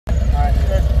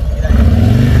Okay.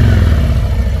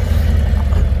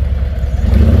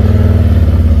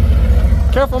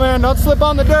 Careful, man. Don't slip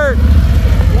on the dirt.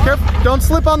 Careful. Don't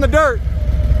slip on the dirt.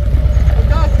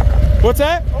 Okay. What's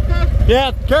that? Okay.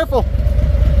 Yeah, careful.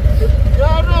 Yeah,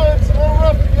 I know. It's a little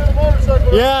rough to get a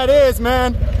motorcycle. Yeah, it is,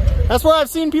 man. That's where I've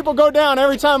seen people go down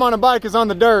every time on a bike is on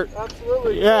the dirt.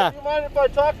 Absolutely. Yeah. Do you mind if I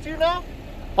talk to you now?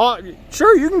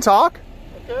 Sure, you can talk.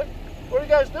 Okay. What are you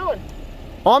guys doing?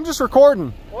 Oh, I'm just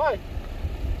recording. Why?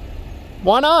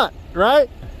 Why not, right?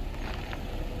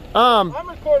 I'm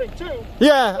recording too.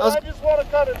 Yeah. I just want to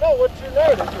kind of know what's your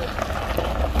narrative here.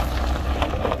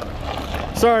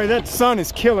 Sorry, that sun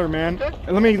is killer, man.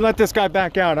 Okay. Let me let this guy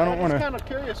back out. I don't want to. I'm just kind of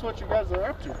curious what you guys are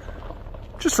up to.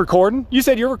 Just recording. You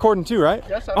said you're recording too, right?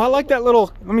 Yes, Oh, I like that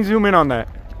little. Let me zoom in on that.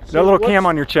 So That little cam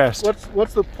on your chest.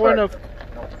 What's the point of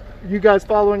you guys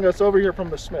following us over here from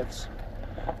the Smiths?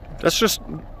 That's just.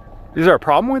 Is there a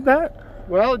problem with that?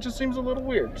 Well, it just seems a little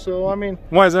weird. So I mean,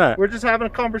 why is that? We're just having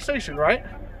a conversation, right?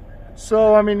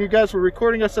 So I mean, you guys were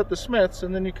recording us at the Smiths,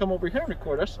 and then you come over here and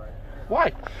record us.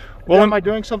 Why? Well, am I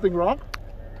doing something wrong?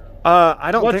 I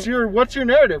don't What's your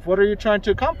narrative? What are you trying to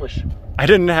accomplish? I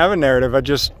didn't have a narrative. I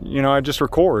just, I just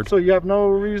record. So you have no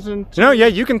reason to... No, yeah,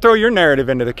 you can throw your narrative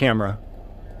into the camera.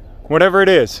 Whatever it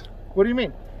is. What do you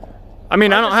mean? I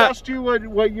mean, I don't have... I just asked you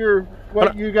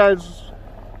what you guys...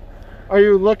 Are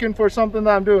you looking for something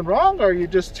that I'm doing wrong? Or are you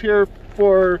just here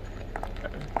for...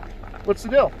 What's the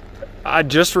deal? I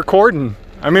just recording.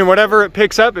 I mean, whatever it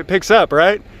picks up,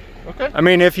 right? Okay. I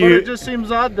mean, if you... But it just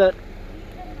seems odd that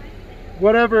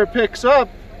whatever it picks up,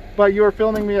 but you're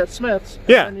filming me at Smith's,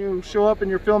 yeah, and you show up and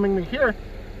you're filming me here,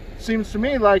 seems to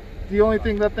me like the only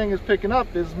thing that thing is picking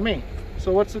up is me.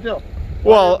 So what's the deal?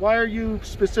 Why are you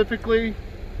specifically...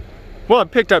 Well, I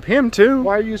picked up him too.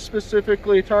 Why are you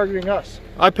specifically targeting us?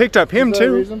 I picked up him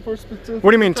too. Reason for specific... What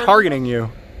do you mean targeting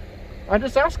you? I'm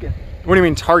just asking. What do you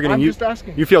mean targeting? I'm just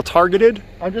asking. You feel targeted?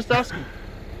 I'm just asking.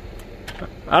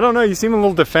 I don't know. You seem a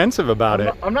little defensive about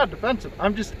it. I'm not defensive.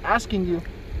 I'm just asking you.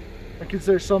 Like, is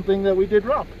there something that we did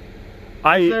wrong?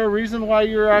 Is there a reason why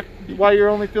you're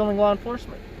only filming law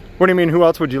enforcement? What do you mean? Who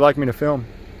else would you like me to film?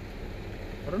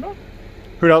 I don't know.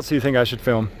 Who else do you think I should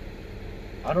film?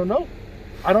 I don't know.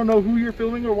 I don't know who you're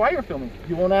filming or why you're filming.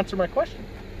 You won't answer my question.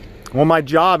 Well, my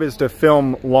job is to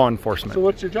film law enforcement. So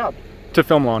what's your job? To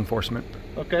film law enforcement.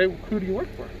 Okay. Who do you work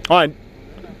for? Oh, I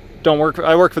don't work for...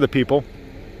 I work for the people.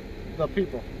 The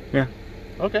people. Yeah.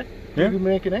 Okay. Yeah. Do you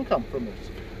make an income from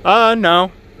this?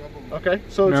 No. Okay,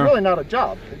 so it's really not a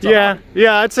job. It's yeah,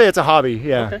 yeah, I'd say it's a hobby.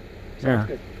 Yeah. Okay. Sounds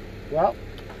good. Well,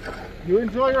 you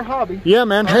enjoy your hobby. Yeah,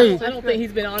 man. Hey. I don't think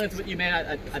he's been honest with you,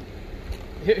 man.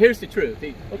 Here's the truth.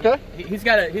 He's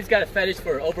got a fetish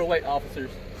for overweight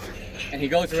officers, and he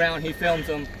goes around, he films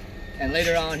them, and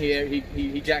later on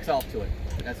he jacks off to it.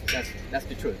 That's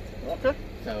the truth. Okay.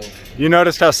 So. You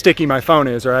noticed how sticky my phone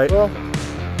is, right? Well,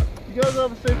 you guys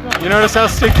have a safe night. You notice how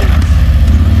sticky?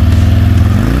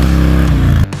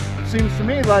 Seems to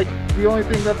me like the only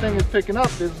thing that thing is picking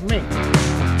up is me.